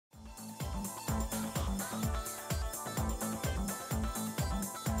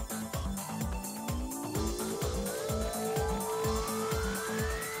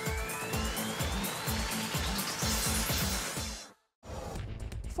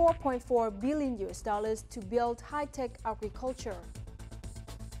$4.4 billion to build high-tech agriculture.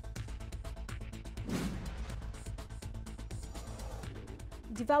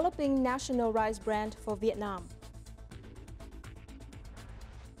 Developing national rice brand for Vietnam.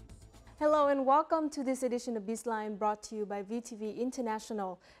 Hello and welcome to this edition of BizLine brought to you by VTV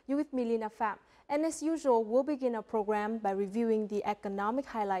International. You're with me, Phát. And as usual, we'll begin our program by reviewing the economic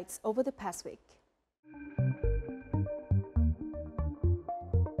highlights over the past week.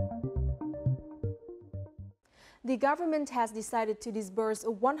 The government has decided to disburse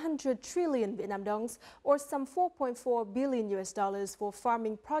 100 trillion Vietnam dongs, or some $4.4 billion for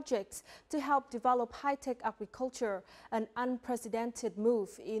farming projects to help develop high-tech agriculture, an unprecedented move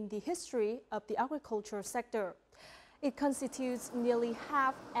in the history of the agriculture sector. It constitutes nearly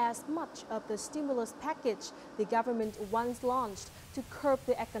half as much of the stimulus package the government once launched to curb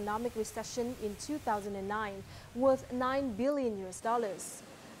the economic recession in 2009, worth $9 billion.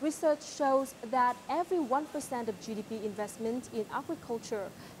 Research shows that every 1% of GDP investment in agriculture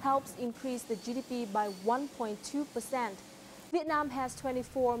helps increase the GDP by 1.2%. Vietnam has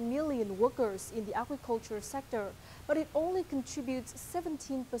 24 million workers in the agriculture sector, but it only contributes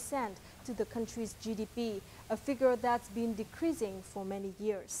 17% to the country's GDP, a figure that's been decreasing for many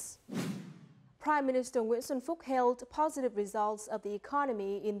years. Prime Minister Nguyễn Xuân Phúc hailed positive results of the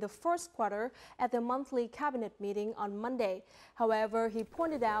economy in the first quarter at the monthly cabinet meeting on Monday. However, he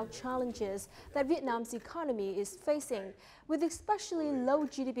pointed out challenges that Vietnam's economy is facing, with especially low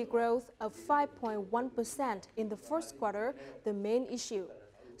GDP growth of 5.1% in the first quarter the main issue.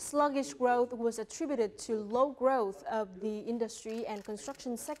 Sluggish growth was attributed to low growth of the industry and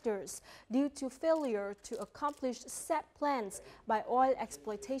construction sectors due to failure to accomplish set plans by oil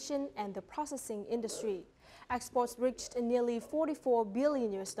exploitation and the processing industry. Exports reached nearly $44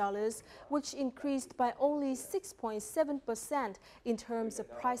 billion, which increased by only 6.7% in terms of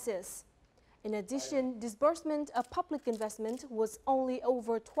prices. In addition, disbursement of public investment was only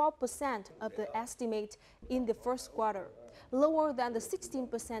over 12% of the estimate in the first quarter, lower than the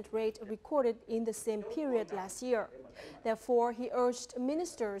 16% rate recorded in the same period last year. Therefore, he urged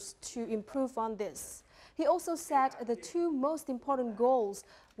ministers to improve on this. He also said the two most important goals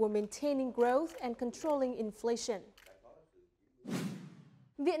were maintaining growth and controlling inflation.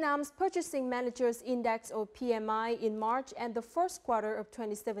 Vietnam's Purchasing Managers Index, or PMI, in March and the first quarter of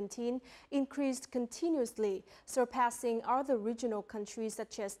 2017 increased continuously, surpassing other regional countries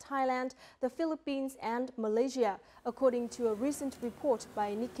such as Thailand, the Philippines, and Malaysia, according to a recent report by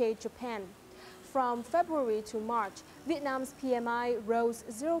Nikkei Japan. From February to March, Vietnam's PMI rose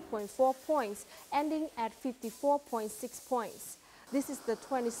 0.4 points, ending at 54.6 points. This is the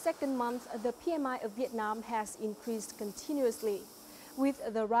 22nd month the PMI of Vietnam has increased continuously.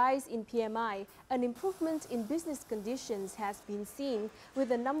 With the rise in PMI, an improvement in business conditions has been seen, with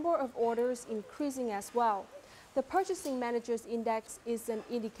the number of orders increasing as well. The Purchasing Managers Index is an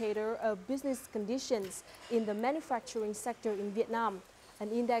indicator of business conditions in the manufacturing sector in Vietnam. An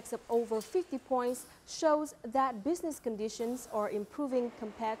index of over 50 points shows that business conditions are improving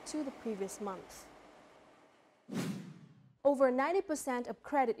compared to the previous month. Over 90% of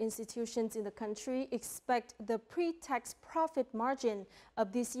credit institutions in the country expect the pre-tax profit margin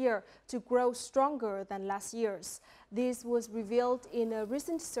of this year to grow stronger than last year's. This was revealed in a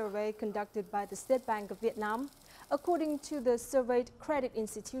recent survey conducted by the State Bank of Vietnam. According to the surveyed credit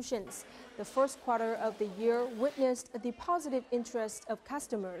institutions, the first quarter of the year witnessed the positive interest of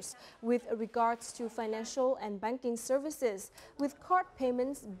customers with regards to financial and banking services, with card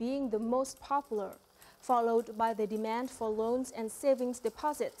payments being the most popular, followed by the demand for loans and savings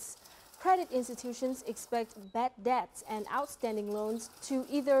deposits. Credit institutions expect bad debts and outstanding loans to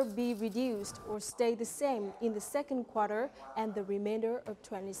either be reduced or stay the same in the second quarter and the remainder of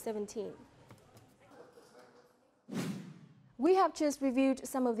 2017. We have just reviewed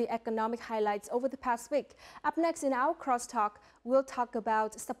some of the economic highlights over the past week. Up next in our crosstalk, we'll talk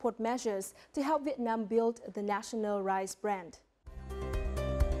about support measures to help Vietnam build the national rice brand.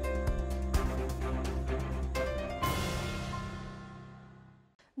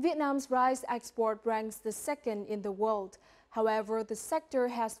 Vietnam's rice export ranks the second in the world. However, the sector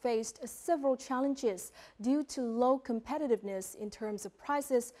has faced several challenges due to low competitiveness in terms of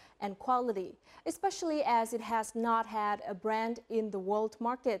prices and quality, especially as it has not had a brand in the world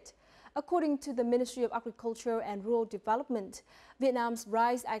market. According to the Ministry of Agriculture and Rural Development, Vietnam's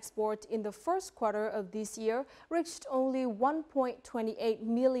rice export in the first quarter of this year reached only 1.28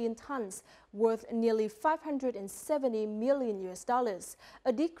 million tons, worth nearly $570 million,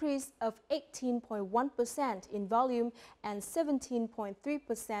 a decrease of 18.1% in volume and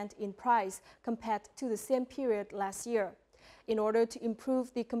 17.3% in price compared to the same period last year. In order to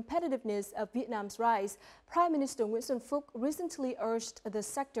improve the competitiveness of Vietnam's rice, Prime Minister Nguyễn Xuân Phúc recently urged the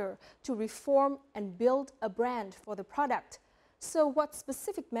sector to reform and build a brand for the product. So what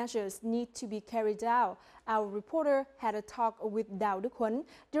specific measures need to be carried out? Our reporter had a talk with Đào Đức Huấn,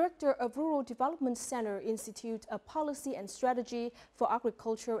 Director of Rural Development Center Institute of Policy and Strategy for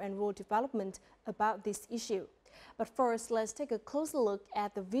Agriculture and Rural Development about this issue. But first, let's take a closer look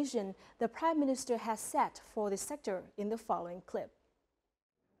at the vision the Prime Minister has set for the sector in the following clip.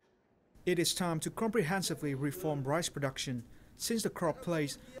 It is time to comprehensively reform rice production, since the crop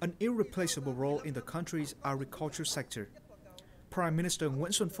plays an irreplaceable role in the country's agriculture sector. Prime Minister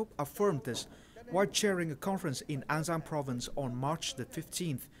Nguyễn Xuân Phúc affirmed this while chairing a conference in An Giang province on March the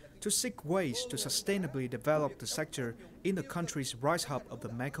 15th to seek ways to sustainably develop the sector in the country's rice hub of the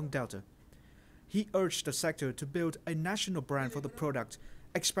Mekong Delta. He urged the sector to build a national brand for the product,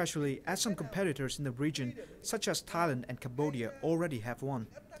 especially as some competitors in the region, such as Thailand and Cambodia, already have one.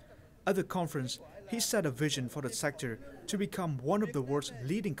 At the conference, he set a vision for the sector to become one of the world's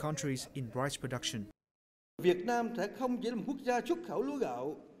leading countries in rice production. Việt Nam sẽ không chỉ là một quốc gia xuất khẩu lúa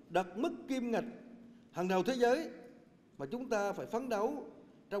gạo đạt mức kim ngạch hàng đầu thế giới, mà chúng ta phải phấn đấu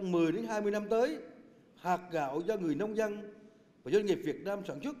trong 10 đến 20 năm tới, hạt gạo do người nông dân và doanh nghiệp Việt Nam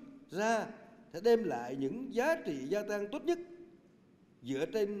sản xuất ra sẽ đem lại những giá trị gia tăng tốt nhất dựa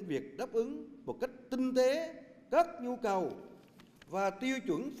trên việc đáp ứng một cách tinh tế các nhu cầu và tiêu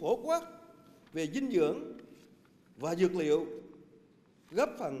chuẩn phổ quát về dinh dưỡng và dược liệu, góp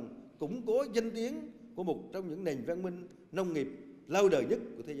phần củng cố danh tiếng của một trong những nền văn minh nông nghiệp lâu đời nhất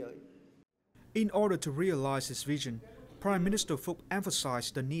của thế giới. In order to realize this vision, Prime Minister Phúc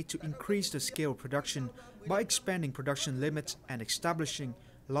emphasized the need to increase the scale of production by expanding production limits and establishing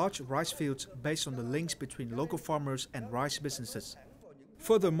large rice fields based on the links between local farmers and rice businesses.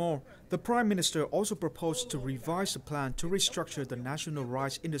 Furthermore, the Prime Minister also proposed to revise the plan to restructure the national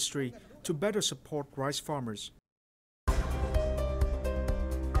rice industry to better support rice farmers.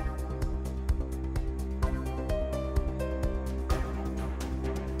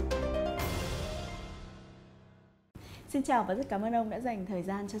 Xin chào và rất cảm ơn ông đã dành thời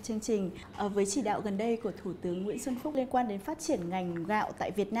gian cho chương trình. Với chỉ đạo gần đây của Thủ tướng Nguyễn Xuân Phúc liên quan đến phát triển ngành gạo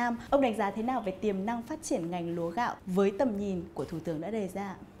tại Việt Nam, ông đánh giá thế nào về tiềm năng phát triển ngành lúa gạo với tầm nhìn của Thủ tướng đã đề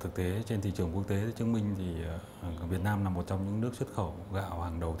ra? Thực tế trên thị trường quốc tế chứng minh thì Việt Nam là một trong những nước xuất khẩu gạo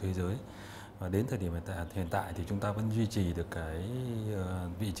hàng đầu thế giới. Và đến thời điểm hiện tại thì chúng ta vẫn duy trì được cái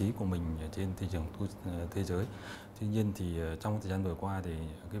vị trí của mình trên thị trường thế giới. Tuy nhiên thì trong thời gian vừa qua thì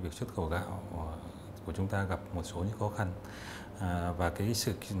cái việc xuất khẩu gạo của chúng ta gặp một số những khó khăn, và cái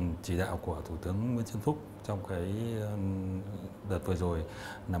sự chỉ đạo của Thủ tướng Nguyễn Xuân Phúc trong cái đợt vừa rồi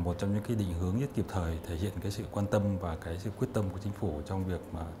là một trong những cái định hướng rất kịp thời, thể hiện cái sự quan tâm và cái sự quyết tâm của chính phủ trong việc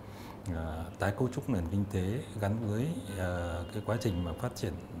mà tái cấu trúc nền kinh tế gắn với cái quá trình mà phát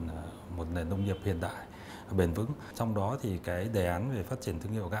triển một nền nông nghiệp hiện đại bền vững. Trong đó thì cái đề án về phát triển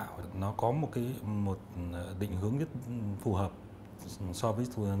thương hiệu gạo nó có một định hướng rất phù hợp so với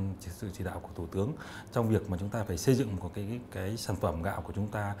sự chỉ đạo của Thủ tướng trong việc mà chúng ta phải xây dựng một cái sản phẩm gạo của chúng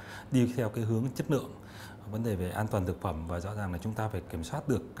ta đi theo cái hướng chất lượng, vấn đề về an toàn thực phẩm, và rõ ràng là chúng ta phải kiểm soát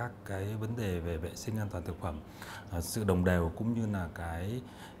được các cái vấn đề về vệ sinh an toàn thực phẩm, sự đồng đều cũng như là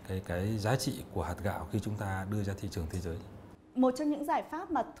cái giá trị của hạt gạo khi chúng ta đưa ra thị trường thế giới. Một trong những giải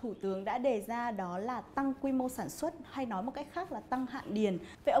pháp mà Thủ tướng đã đề ra đó là tăng quy mô sản xuất, hay nói một cách khác là tăng hạn điền.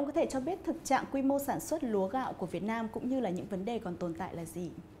 Vậy ông có thể cho biết thực trạng quy mô sản xuất lúa gạo của Việt Nam cũng như là những vấn đề còn tồn tại là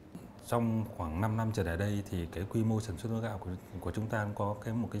gì? Trong khoảng 5 năm trở lại đây thì cái quy mô sản xuất lúa gạo của chúng ta có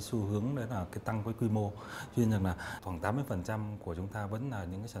một cái xu hướng đấy là cái tăng cái quy mô. Tuy nhiên là khoảng 80% của chúng ta vẫn là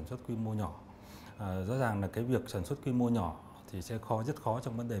những cái sản xuất quy mô nhỏ. Rõ ràng là cái việc sản xuất quy mô nhỏ thì sẽ rất khó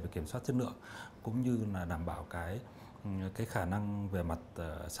trong vấn đề về kiểm soát chất lượng cũng như là đảm bảo cái khả năng về mặt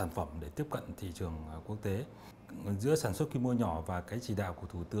sản phẩm để tiếp cận thị trường quốc tế. Giữa sản xuất quy mô nhỏ và cái chỉ đạo của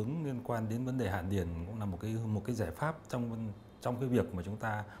Thủ tướng liên quan đến vấn đề hạn điền cũng là một cái giải pháp trong cái việc mà chúng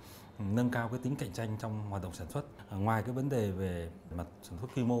ta nâng cao cái tính cạnh tranh trong hoạt động sản xuất. Ngoài cái vấn đề về mặt sản xuất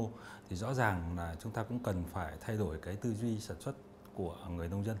quy mô thì rõ ràng là chúng ta cũng cần phải thay đổi cái tư duy sản xuất của người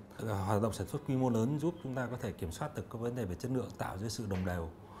nông dân. Hoạt động sản xuất quy mô lớn giúp chúng ta có thể kiểm soát được các vấn đề về chất lượng, tạo ra sự đồng đều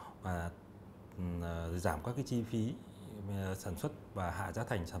và giảm các cái chi phí sản xuất và hạ giá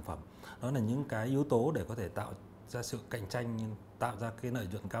thành sản phẩm. Đó là những cái yếu tố để có thể tạo ra sự cạnh tranh, tạo ra cái lợi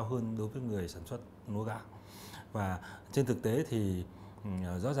nhuận cao hơn đối với người sản xuất lúa gạo. Và trên thực tế thì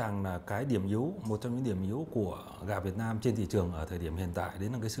rõ ràng là cái điểm yếu, một trong những điểm yếu của gạo Việt Nam trên thị trường ở thời điểm hiện tại đấy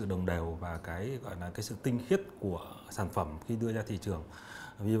là cái sự đồng đều và cái gọi là cái sự tinh khiết của sản phẩm khi đưa ra thị trường.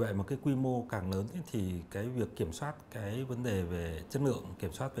 Vì vậy mà cái quy mô càng lớn thì cái việc kiểm soát cái vấn đề về chất lượng,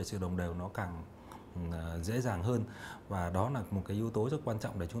 kiểm soát về sự đồng đều nó càng dễ dàng hơn, và đó là một cái yếu tố rất quan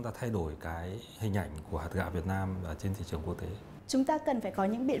trọng để chúng ta thay đổi cái hình ảnh của hạt gạo Việt Nam ở trên thị trường quốc tế. Chúng ta cần phải có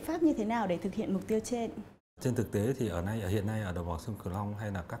những biện pháp như thế nào để thực hiện mục tiêu trên? Trên thực tế thì hiện nay ở đồng bằng sông Cửu Long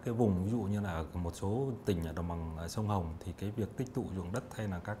hay là các cái vùng, ví dụ như là ở một số tỉnh ở đồng bằng sông Hồng, thì cái việc tích tụ ruộng đất hay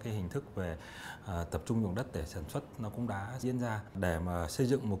là các cái hình thức về tập trung ruộng đất để sản xuất nó cũng đã diễn ra. Để mà xây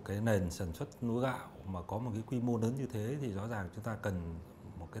dựng một cái nền sản xuất lúa gạo mà có một cái quy mô lớn như thế thì rõ ràng chúng ta cần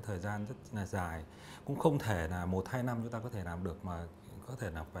một cái thời gian rất là dài, cũng không thể là 1-2 năm chúng ta có thể làm được, mà có thể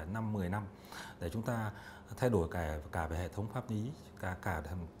là phải 5-10 năm để chúng ta thay đổi cả về hệ thống pháp lý,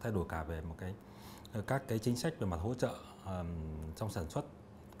 thay đổi cả về các cái chính sách về mặt hỗ trợ trong sản xuất,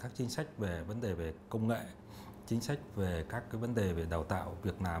 các chính sách về vấn đề về công nghệ, chính sách về các cái vấn đề về đào tạo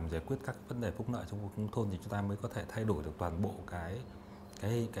việc làm, giải quyết các vấn đề phúc lợi trong vùng nông thôn, thì chúng ta mới có thể thay đổi được toàn bộ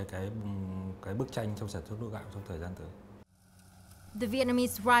cái bức tranh trong sản xuất lúa gạo trong thời gian tới. The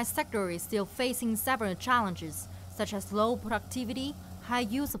Vietnamese rice sector is still facing several challenges, such as low productivity,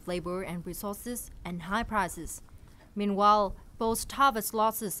 high use of labor and resources, and high prices. Meanwhile, post-harvest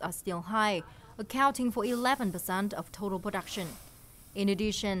losses are still high, accounting for 11% of total production. In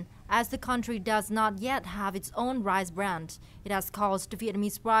addition, as the country does not yet have its own rice brand, it has caused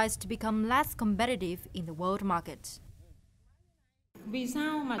Vietnamese rice to become less competitive in the world market. Vì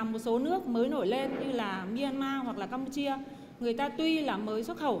sao mà một số nước mới nổi lên như là Myanmar hoặc là Campuchia, người ta tuy là mới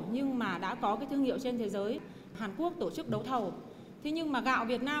xuất khẩu nhưng mà đã có cái thương hiệu trên thế giới. Hàn Quốc tổ chức đấu thầu. Thế nhưng mà gạo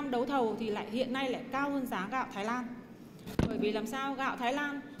Việt Nam đấu thầu thì hiện nay lại cao hơn giá gạo Thái Lan. Bởi vì làm sao gạo Thái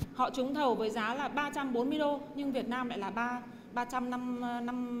Lan họ trúng thầu với giá là 340 đô nhưng Việt Nam lại là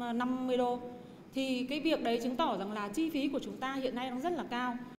 350 đô. Thì cái việc đấy chứng tỏ rằng là chi phí của chúng ta hiện nay đang rất là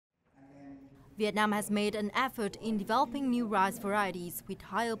cao. Vietnam has made an effort in developing new rice varieties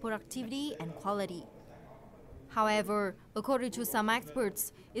with higher productivity and quality. However, according to some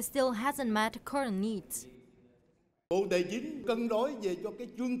experts, it still hasn't met current needs. Bộ Tài chính cân đối về cho cái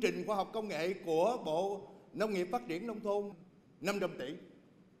chương trình khoa học công nghệ của Bộ Nông nghiệp Phát triển Nông thôn 500 tỷ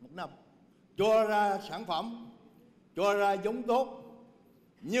một năm, cho ra sản phẩm, cho ra giống tốt,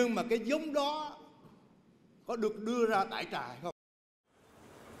 nhưng mà cái giống đó có được đưa ra tại trại không?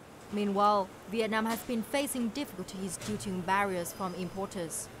 Meanwhile, Vietnam has been facing difficulties due to barriers from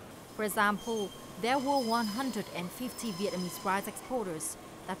importers. For example, there were 150 Vietnamese rice exporters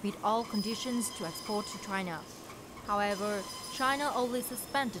that meet all conditions to export to China. However, China only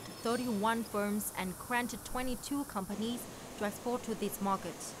suspended 31 firms and granted 22 companies to export to these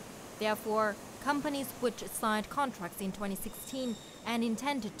markets. Therefore, companies which signed contracts in 2016 and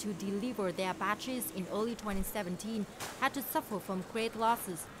intended to deliver their batches in early 2017 had to suffer from great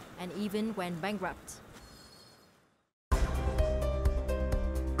losses and even went bankrupt.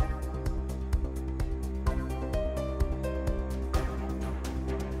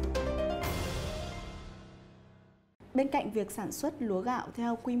 Bên cạnh việc sản xuất lúa gạo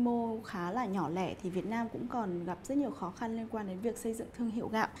theo quy mô khá là nhỏ lẻ thì Việt Nam cũng còn gặp rất nhiều khó khăn liên quan đến việc xây dựng thương hiệu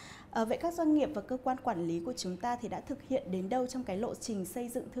gạo. Vậy các doanh nghiệp và cơ quan quản lý của chúng ta thì đã thực hiện đến đâu trong cái lộ trình xây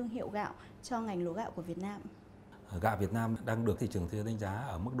dựng thương hiệu gạo cho ngành lúa gạo của Việt Nam? Gạo Việt Nam đang được thị trường thế giới đánh giá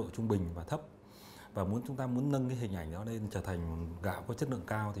ở mức độ trung bình và thấp. Và chúng ta muốn nâng cái hình ảnh đó lên trở thành gạo có chất lượng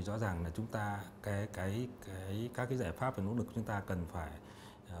cao thì rõ ràng là chúng ta các cái giải pháp và nỗ lực chúng ta cần phải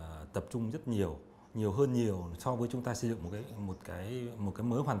tập trung rất nhiều hơn so với chúng ta xây dựng một cái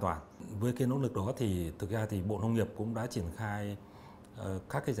mới hoàn toàn. Với cái nỗ lực đó thì thực ra thì Bộ Nông nghiệp cũng đã triển khai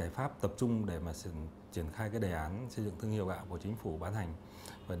các cái giải pháp tập trung để mà triển khai cái đề án xây dựng thương hiệu gạo của chính phủ ban hành.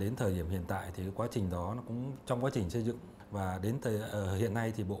 Và đến thời điểm hiện tại thì cái quá trình đó nó cũng trong quá trình xây dựng, và đến hiện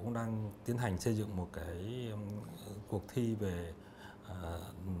nay thì Bộ cũng đang tiến hành xây dựng một cái cuộc thi về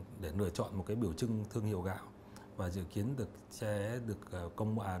để lựa chọn một cái biểu trưng thương hiệu gạo, và dự kiến sẽ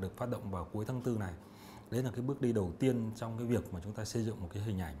được phát động vào cuối tháng 4 này. Đấy là cái bước đi đầu tiên trong cái việc mà chúng ta xây dựng một cái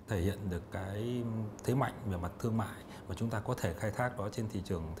hình ảnh thể hiện được cái thế mạnh về mặt thương mại mà chúng ta có thể khai thác đó trên thị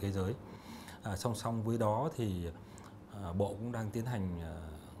trường thế giới. Song song với đó thì Bộ cũng đang tiến hành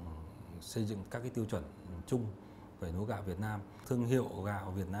xây dựng các cái tiêu chuẩn chung về lúa gạo Việt Nam. Thương hiệu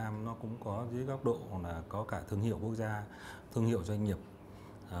gạo Việt Nam nó cũng có dưới góc độ là có cả thương hiệu quốc gia, thương hiệu doanh nghiệp.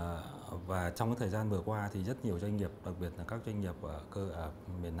 Và trong cái thời gian vừa qua thì rất nhiều doanh nghiệp, đặc biệt là các doanh nghiệp ở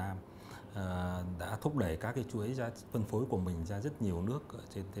miền Nam đã thúc đẩy các cái chuỗi phân phối của mình ra rất nhiều nước ở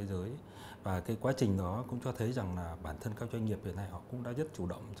trên thế giới. Và cái quá trình đó cũng cho thấy rằng là bản thân các doanh nghiệp hiện nay họ cũng đã rất chủ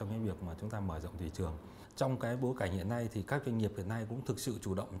động trong cái việc mà chúng ta mở rộng thị trường. Trong cái bối cảnh hiện nay thì các doanh nghiệp hiện nay cũng thực sự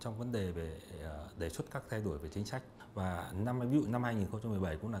chủ động trong vấn đề về đề xuất các thay đổi về chính sách. Và ví dụ năm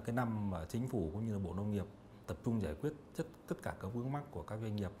 2017 cũng là cái năm mà chính phủ cũng như là Bộ Nông nghiệp tập trung giải quyết tất cả các vướng mắc của các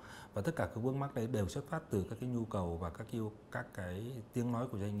doanh nghiệp, và tất cả các vướng mắc đấy đều xuất phát từ các cái nhu cầu và các cái tiếng nói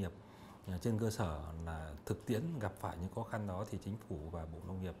của doanh nghiệp. Trên cơ sở là thực tiễn gặp phải những khó khăn đó thì chính phủ và Bộ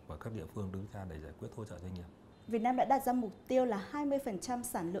Nông nghiệp và các địa phương đứng ra để giải quyết hỗ trợ doanh nghiệp. Việt Nam đã đặt ra mục tiêu là 20%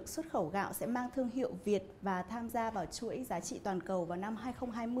 sản lượng xuất khẩu gạo sẽ mang thương hiệu Việt và tham gia vào chuỗi giá trị toàn cầu vào năm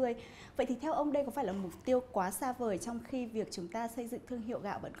 2020. Vậy thì theo ông đây có phải là mục tiêu quá xa vời trong khi việc chúng ta xây dựng thương hiệu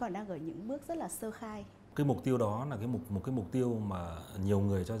gạo vẫn còn đang ở những bước rất là sơ khai? Cái mục tiêu đó là một cái mục tiêu mà nhiều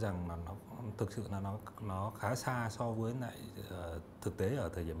người cho rằng là nó thực sự là nó khá xa so với lại thực tế ở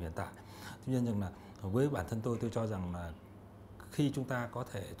thời điểm hiện tại. Tuy nhiên rằng là với bản thân tôi cho rằng là khi chúng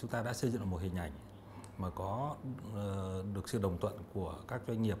ta đã xây dựng một hình ảnh mà có được sự đồng thuận của các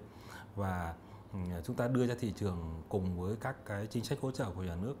doanh nghiệp và chúng ta đưa ra thị trường cùng với các cái chính sách hỗ trợ của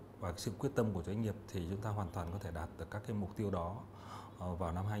nhà nước và sự quyết tâm của doanh nghiệp thì chúng ta hoàn toàn có thể đạt được các cái mục tiêu đó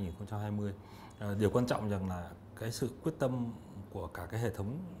vào năm 2020. Điều quan trọng rằng là cái sự quyết tâm của cả cái hệ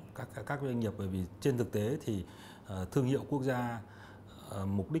thống các doanh nghiệp, bởi vì trên thực tế thì thương hiệu quốc gia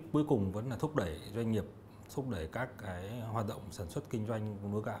mục đích cuối cùng vẫn là thúc đẩy doanh nghiệp, thúc đẩy các cái hoạt động sản xuất kinh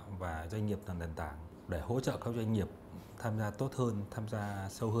doanh lúa gạo và doanh nghiệp là nền tảng để hỗ trợ các doanh nghiệp tham gia tốt hơn, tham gia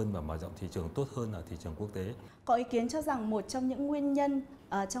sâu hơn và mở rộng thị trường tốt hơn ở thị trường quốc tế. Có ý kiến cho rằng một trong những nguyên nhân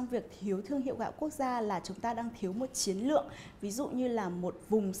trong việc thiếu thương hiệu gạo quốc gia là chúng ta đang thiếu một chiến lược, ví dụ như là một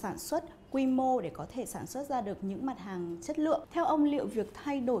vùng sản xuất quy mô để có thể sản xuất ra được những mặt hàng chất lượng. Theo ông, liệu việc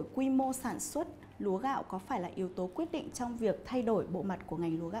thay đổi quy mô sản xuất lúa gạo có phải là yếu tố quyết định trong việc thay đổi bộ mặt của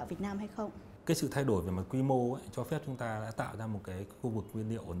ngành lúa gạo Việt Nam hay không? Cái sự thay đổi về mặt quy mô cho phép chúng ta đã tạo ra một cái khu vực nguyên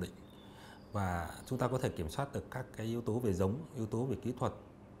liệu ổn định và chúng ta có thể kiểm soát được các cái yếu tố về giống, yếu tố về kỹ thuật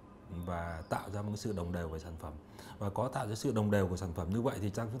và tạo ra một sự đồng đều về sản phẩm. Và có tạo ra sự đồng đều của sản phẩm như vậy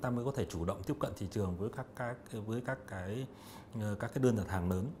thì chúng ta mới có thể chủ động tiếp cận thị trường với các cái đơn đặt hàng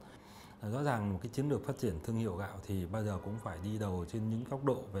lớn. Rõ ràng một cái chiến lược phát triển thương hiệu gạo thì bao giờ cũng phải đi đầu trên những góc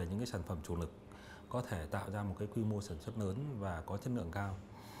độ về những cái sản phẩm chủ lực có thể tạo ra một cái quy mô sản xuất lớn và có chất lượng cao.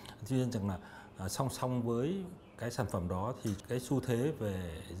 Tuy nhiên rằng là song song với cái sản phẩm đó thì cái xu thế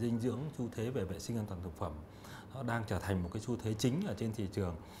về dinh dưỡng, xu thế về vệ sinh an toàn thực phẩm nó đang trở thành một cái xu thế chính ở trên thị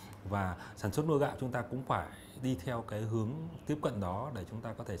trường, và sản xuất lúa gạo chúng ta cũng phải đi theo cái hướng tiếp cận đó để chúng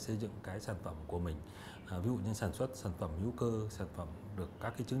ta có thể xây dựng cái sản phẩm của mình. Ví dụ như sản xuất sản phẩm hữu cơ, sản phẩm được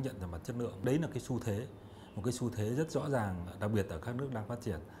các cái chứng nhận về mặt chất lượng. Đấy là cái xu thế, một cái xu thế rất rõ ràng, đặc biệt ở các nước đang phát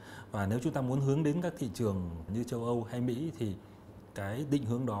triển. Và nếu chúng ta muốn hướng đến các thị trường như châu Âu hay Mỹ thì cái định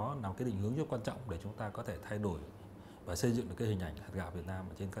hướng đó là một cái định hướng rất quan trọng để chúng ta có thể thay đổi và xây dựng được cái hình ảnh hạt gạo Việt Nam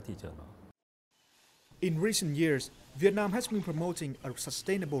ở trên các thị trường đó. In recent years, Vietnam has been promoting a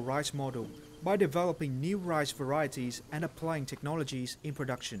sustainable rice model by developing new rice varieties and applying technologies in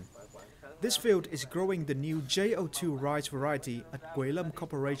production. This field is growing the new JO2 rice variety at Quế Lâm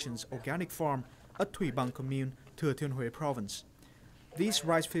Corporation's organic farm at Thủy Bằng Commune, Thừa Thiên Huế Province. These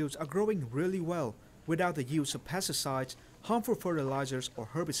rice fields are growing really well without the use of pesticides, harmful fertilizers or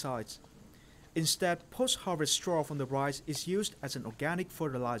herbicides. Instead, post-harvest straw from the rice is used as an organic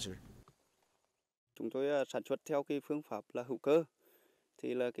fertilizer. Chúng tôi sản xuất theo cái phương pháp là hữu cơ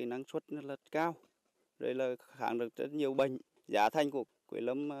thì là cái năng suất rất là cao, rồi là kháng được rất nhiều bệnh. Giá thành của Quế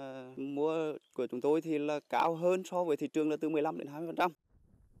Lâm mua của chúng tôi thì là cao hơn so với thị trường là từ 15 đến 20%.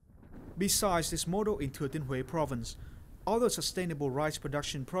 Besides this model in Thừa Thiên Huế Province, other sustainable rice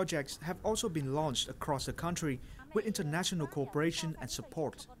production projects have also been launched across the country with international cooperation and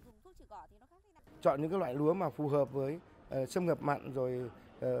support. Chọn những cái loại lúa mà phù hợp với xâm nhập mặn rồi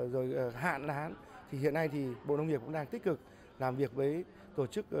hạn hán, thì hiện nay thì Bộ Nông nghiệp cũng đang tích cực làm việc với tổ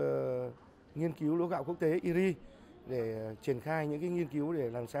chức nghiên cứu lúa gạo quốc tế IRI để triển khai những cái nghiên cứu để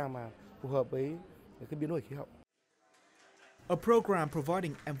làm sao mà phù hợp với cái biến đổi khí hậu. A program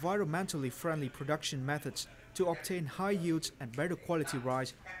providing environmentally friendly production methods to obtain high yields and better quality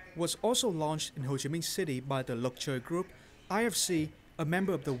rice was also launched in Ho Chi Minh City by the Lộc Trời Group, IFC, a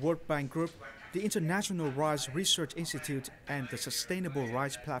member of the World Bank Group, the International Rice Research Institute and the Sustainable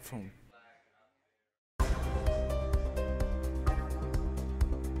Rice Platform.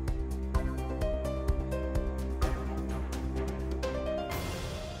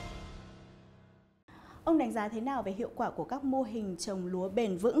 Ông đánh giá thế nào về hiệu quả của các mô hình trồng lúa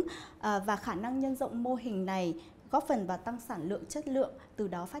bền vững và khả năng nhân rộng mô hình này góp phần vào tăng sản lượng, chất lượng, từ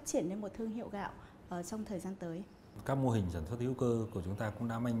đó phát triển nên một thương hiệu gạo trong thời gian tới? Các mô hình sản xuất hữu cơ của chúng ta cũng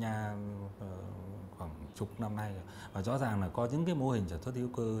đã manh nha khoảng chục năm nay rồi. Và rõ ràng là có những cái mô hình sản xuất hữu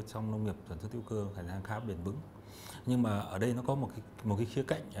cơ trong nông nghiệp sản xuất hữu cơ khả năng khá bền vững. Nhưng mà ở đây nó có một cái khía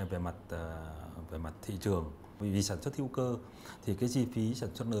cạnh về mặt thị trường. Vì sản xuất hữu cơ thì cái chi phí sản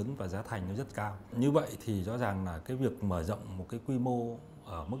xuất lớn và giá thành nó rất cao. Như vậy thì rõ ràng là cái việc mở rộng một cái quy mô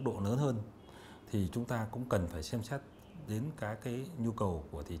ở mức độ lớn hơn thì chúng ta cũng cần phải xem xét đến các cái nhu cầu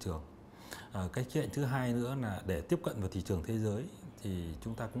của thị trường. Cái khía cạnh thứ hai nữa là để tiếp cận vào thị trường thế giới thì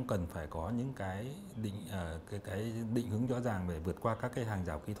chúng ta cũng cần phải có những cái định hướng rõ ràng để vượt qua các cái hàng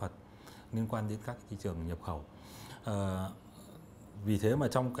rào kỹ thuật liên quan đến các thị trường nhập khẩu. Vì thế mà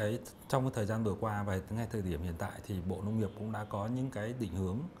trong cái thời gian vừa qua và ngay thời điểm hiện tại thì Bộ Nông nghiệp cũng đã có những cái định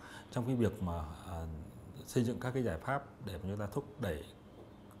hướng trong cái việc mà xây dựng các cái giải pháp để chúng ta thúc đẩy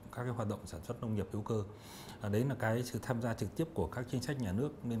các cái hoạt động sản xuất nông nghiệp hữu cơ. Đấy là cái sự tham gia trực tiếp của các chính sách nhà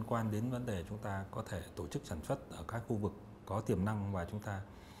nước liên quan đến vấn đề chúng ta có thể tổ chức sản xuất ở các khu vực có tiềm năng, và chúng ta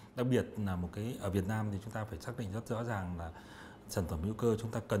đặc biệt là ở Việt Nam thì chúng ta phải xác định rất rõ ràng là sản phẩm hữu cơ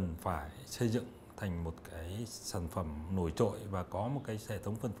chúng ta cần phải xây dựng thành một cái sản phẩm nổi trội và có một cái hệ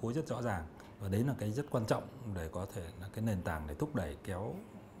thống phân phối rất rõ ràng, và đấy là cái rất quan trọng để có thể là cái nền tảng để thúc đẩy kéo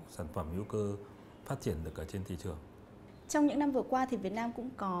sản phẩm hữu cơ phát triển được ở trên thị trường. Trong những năm vừa qua thì Việt Nam cũng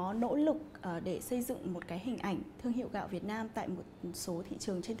có nỗ lực để xây dựng một cái hình ảnh thương hiệu gạo Việt Nam tại một số thị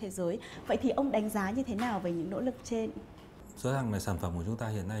trường trên thế giới. Vậy thì ông đánh giá như thế nào về những nỗ lực trên? Rõ ràng là sản phẩm của chúng ta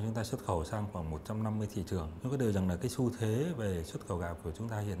hiện nay chúng ta xuất khẩu sang khoảng 150 thị trường. Chúng ta đều rằng là cái xu thế về xuất khẩu gạo của chúng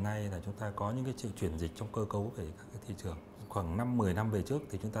ta hiện nay là chúng ta có những cái sự chuyển dịch trong cơ cấu về các cái thị trường. Khoảng 10 năm về trước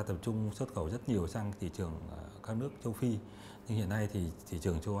thì chúng ta tập trung xuất khẩu rất nhiều sang thị trường các nước châu Phi. Nhưng hiện nay thì thị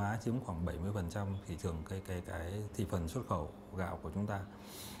trường châu Á chiếm khoảng 70% thị trường cái thị phần xuất khẩu gạo của chúng ta.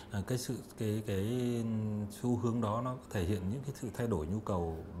 Cái xu hướng đó nó thể hiện những cái sự thay đổi nhu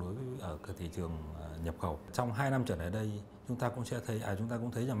cầu đối với ở cái thị trường nhập khẩu. Trong 2 năm trở lại đây chúng ta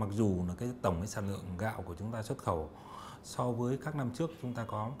cũng thấy rằng mặc dù là cái tổng cái sản lượng gạo của chúng ta xuất khẩu so với các năm trước chúng ta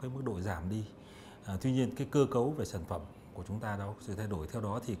có cái mức độ giảm đi. Tuy nhiên cái cơ cấu về sản phẩm của chúng ta đã có sự thay đổi, theo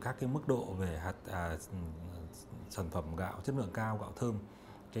đó thì các cái mức độ về sản phẩm gạo chất lượng cao, gạo thơm,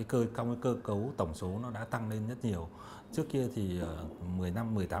 trong cái cơ cấu tổng số nó đã tăng lên rất nhiều. Trước kia thì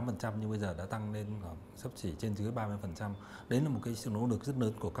 18% nhưng bây giờ đã tăng lên xấp xỉ trên dưới 30%. Đấy là một cái sự nỗ lực rất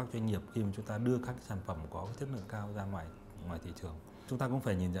lớn của các doanh nghiệp khi mà chúng ta đưa các sản phẩm có chất lượng cao ra ngoài thị trường. Chúng ta cũng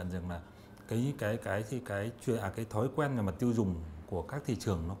phải nhìn nhận rằng là cái thói quen về mặt tiêu dùng của các thị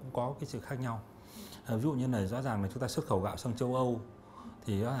trường nó cũng có cái sự khác nhau. Ví dụ như là rõ ràng là chúng ta xuất khẩu gạo sang châu Âu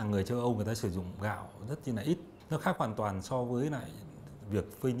thì người châu Âu người ta sử dụng gạo rất là ít. Nó khác hoàn toàn so với lại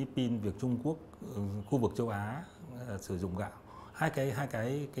việc Philippines, việc Trung Quốc, khu vực châu Á sử dụng gạo. Hai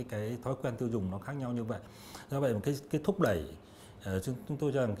cái thói quen tiêu dùng nó khác nhau như vậy. Do vậy cái thúc đẩy, chúng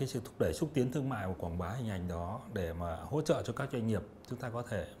tôi cho rằng cái sự thúc đẩy xúc tiến thương mại và quảng bá hình ảnh đó để mà hỗ trợ cho các doanh nghiệp chúng ta có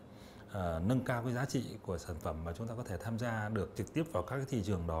thể nâng cao cái giá trị của sản phẩm mà chúng ta có thể tham gia được trực tiếp vào các cái thị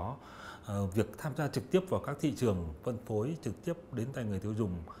trường đó. Việc tham gia trực tiếp vào các thị trường phân phối trực tiếp đến tay người tiêu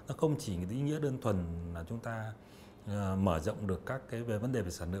dùng nó không chỉ ý nghĩa đơn thuần là chúng ta mở rộng được các cái về vấn đề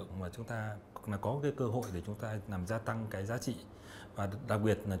về sản lượng, mà chúng ta là có cái cơ hội để chúng ta làm gia tăng cái giá trị, và đặc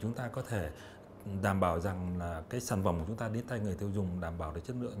biệt là chúng ta có thể đảm bảo rằng là cái sản phẩm của chúng ta đến tay người tiêu dùng đảm bảo được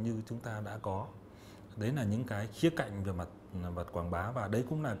chất lượng như chúng ta đã có. Đấy là những cái khía cạnh về mặt quảng bá, và đấy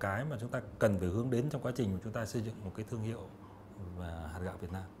cũng là cái mà chúng ta cần phải hướng đến trong quá trình mà chúng ta xây dựng một cái thương hiệu và hạt gạo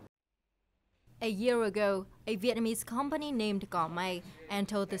Việt Nam. A year ago, a Vietnamese company named Ngày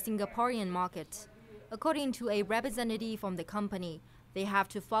entered the Singaporean market. According to a representative from the company, they have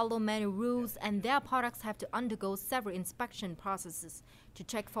to follow many rules and their products have to undergo several inspection processes to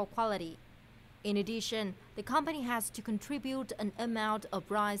check for quality. In addition, the company has to contribute an amount of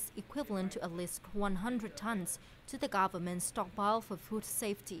rice equivalent to at least 100 tons to the government's stockpile for food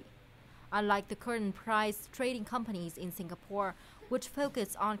safety. Unlike the current price trading companies in Singapore, which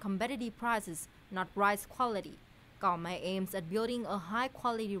focus on competitive prices, not rice quality, Ngày aims at building a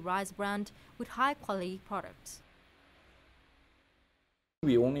high-quality rice brand with high-quality products.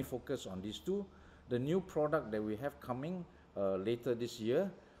 We only focus on these two. The new product that we have coming later this year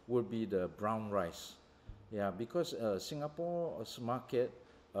will be the brown rice. Yeah, because Singapore's market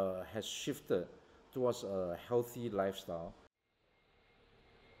has shifted towards a healthy lifestyle.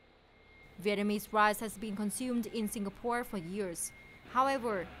 Vietnamese rice has been consumed in Singapore for years.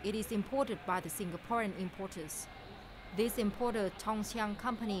 However, it is imported by the Singaporean importers. This importer, Tong Xiang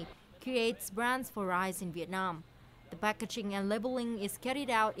Company, creates brands for rice in Vietnam. The packaging and labeling is carried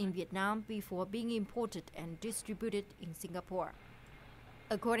out in Vietnam before being imported and distributed in Singapore.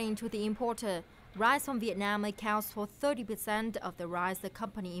 According to the importer, rice from Vietnam accounts for 30% of the rice the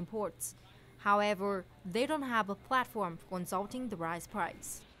company imports. However, they don't have a platform for consulting the rice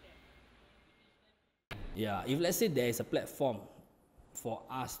price. Yeah, if let's say there is a platform for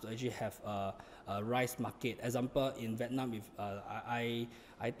us to actually have a rice market. Example, in Vietnam, if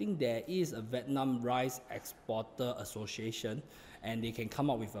I think there is a Vietnam Rice Exporter Association, and they can come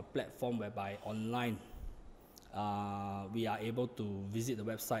up with a platform whereby online we are able to visit the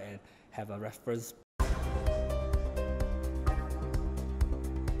website and have a reference.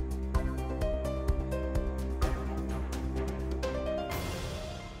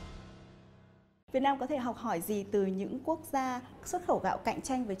 Việt Nam có thể học hỏi gì từ những quốc gia xuất khẩu gạo cạnh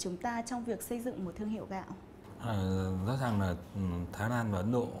tranh với chúng ta trong việc xây dựng một thương hiệu gạo? Rõ ràng là Thái Lan và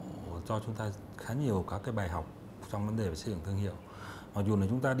Ấn Độ cho chúng ta khá nhiều các cái bài học trong vấn đề về xây dựng thương hiệu. Mặc dù là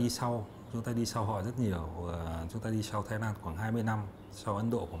chúng ta đi sau họ rất nhiều. Chúng ta đi sau Thái Lan khoảng 20 năm, sau Ấn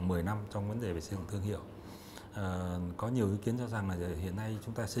Độ khoảng 10 năm trong vấn đề về xây dựng thương hiệu. Có nhiều ý kiến cho rằng là hiện nay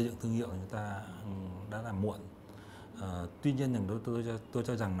chúng ta xây dựng thương hiệu chúng ta đã làm muộn. Tuy nhiên tôi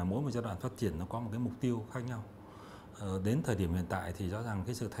cho rằng là mỗi một giai đoạn phát triển nó có một cái mục tiêu khác nhau. Đến thời điểm hiện tại thì rõ ràng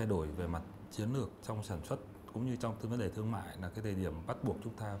cái sự thay đổi về mặt chiến lược trong sản xuất cũng như trong vấn đề thương mại là cái thời điểm bắt buộc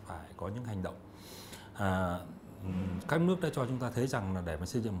chúng ta phải có những hành động. Các nước đã cho chúng ta thấy rằng là để mà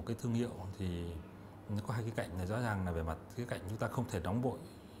xây dựng một cái thương hiệu thì nó có hai cái cạnh này. Rõ ràng là về mặt cái cạnh chúng ta không thể nóng vội,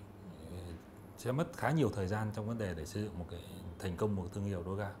 sẽ mất khá nhiều thời gian trong vấn đề để xây dựng một cái thành công một thương hiệu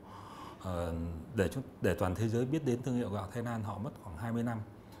lúa gạo. Để toàn thế giới biết đến thương hiệu gạo Thái Lan họ mất khoảng 20 năm.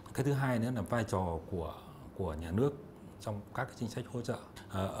 Cái thứ hai nữa là vai trò của nhà nước trong các cái chính sách hỗ trợ.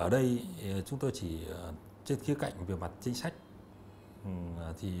 Ở đây chúng tôi chỉ trên khía cạnh về mặt chính sách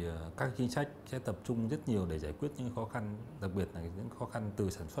thì các chính sách sẽ tập trung rất nhiều để giải quyết những khó khăn, đặc biệt là những khó khăn từ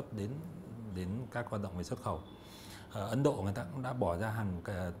sản xuất đến các hoạt động về xuất khẩu. Ấn Độ người ta cũng đã bỏ ra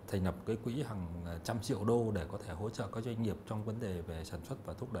thành lập cái quỹ hàng trăm triệu đô để có thể hỗ trợ các doanh nghiệp trong vấn đề về sản xuất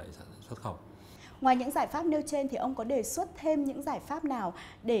và thúc đẩy xuất khẩu. Ngoài những giải pháp nêu trên thì ông có đề xuất thêm những giải pháp nào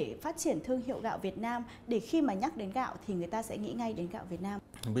để phát triển thương hiệu gạo Việt Nam, để khi mà nhắc đến gạo thì người ta sẽ nghĩ ngay đến gạo Việt Nam?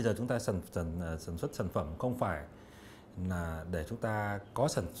 Bây giờ chúng ta sản xuất sản phẩm không phải là để chúng ta có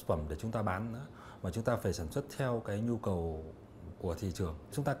sản phẩm để chúng ta bán nữa, mà chúng ta phải sản xuất theo cái nhu cầu của thị trường.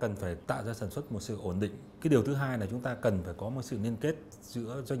 Chúng ta cần phải tạo ra sản xuất một sự ổn định. Cái điều thứ hai là chúng ta cần phải có một sự liên kết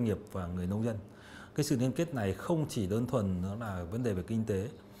giữa doanh nghiệp và người nông dân. Cái sự liên kết này không chỉ đơn thuần nó là vấn đề về kinh tế,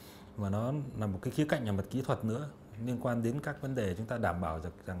 mà nó là một cái khía cạnh về mặt kỹ thuật nữa, liên quan đến các vấn đề chúng ta đảm bảo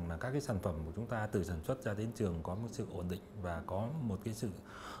rằng là các cái sản phẩm của chúng ta từ sản xuất ra đến trường có một sự ổn định và có một cái sự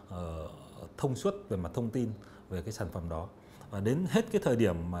thông suốt về mặt thông tin về cái sản phẩm đó. Và đến hết cái thời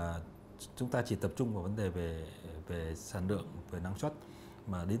điểm mà chúng ta chỉ tập trung vào vấn đề về sản lượng, về năng suất,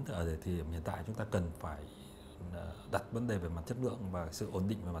 mà đến ở thời điểm hiện tại chúng ta cần phải đặt vấn đề về mặt chất lượng và sự ổn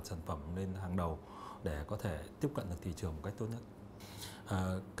định về mặt sản phẩm lên hàng đầu để có thể tiếp cận được thị trường một cách tốt nhất.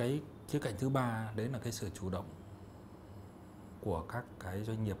 Cái khía cạnh thứ ba đấy là cái sự chủ động của các cái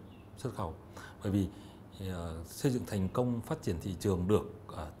doanh nghiệp xuất khẩu, bởi vì xây dựng thành công phát triển thị trường được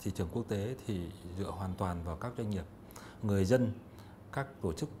ở thị trường quốc tế thì dựa hoàn toàn vào các doanh nghiệp. Người dân, các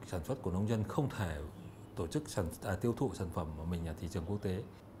tổ chức sản xuất của nông dân không thể tổ chức tiêu thụ sản phẩm của mình ở thị trường quốc tế.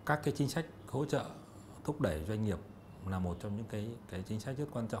 Các cái chính sách hỗ trợ thúc đẩy doanh nghiệp là một trong những cái chính sách rất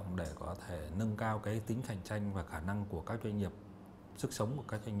quan trọng để có thể nâng cao cái tính cạnh tranh và khả năng của các doanh nghiệp, sức sống của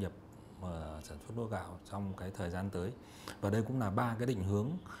các doanh nghiệp sản xuất lúa gạo trong cái thời gian tới. Và đây cũng là ba cái định hướng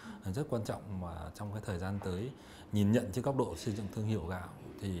rất quan trọng mà trong cái thời gian tới, nhìn nhận trên góc độ xây dựng thương hiệu gạo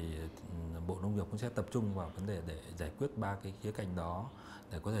thì Bộ Nông nghiệp cũng sẽ tập trung vào vấn đề để giải quyết ba cái khía cạnh đó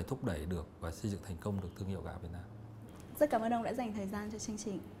để có thể thúc đẩy được và xây dựng thành công được thương hiệu gạo Việt Nam. Rất cảm ơn ông đã dành thời gian cho chương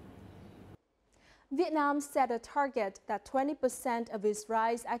trình. Vietnam set a target that 20% of its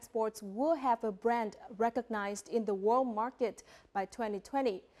rice exports will have a brand recognized in the world market by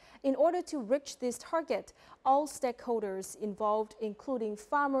 2020. In order to reach this target, all stakeholders involved, including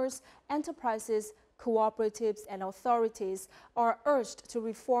farmers, enterprises, cooperatives and authorities, are urged to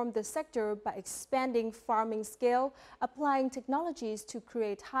reform the sector by expanding farming scale, applying technologies to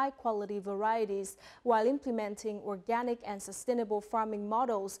create high-quality varieties, while implementing organic and sustainable farming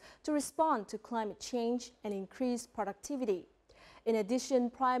models to respond to climate change and increase productivity. In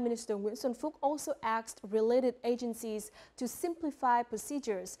addition, Prime Minister Nguyễn Xuân Phúc also asked related agencies to simplify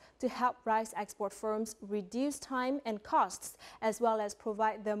procedures to help rice export firms reduce time and costs, as well as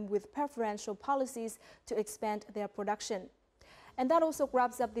provide them with preferential policies to expand their production. And that also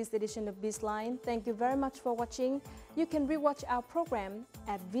wraps up this edition of BizLine. Thank you very much for watching. You can rewatch our program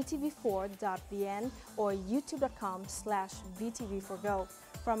at vtv4.vn or youtube.com/vtv4go.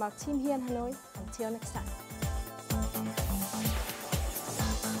 From our team here in Hanoi, until next time.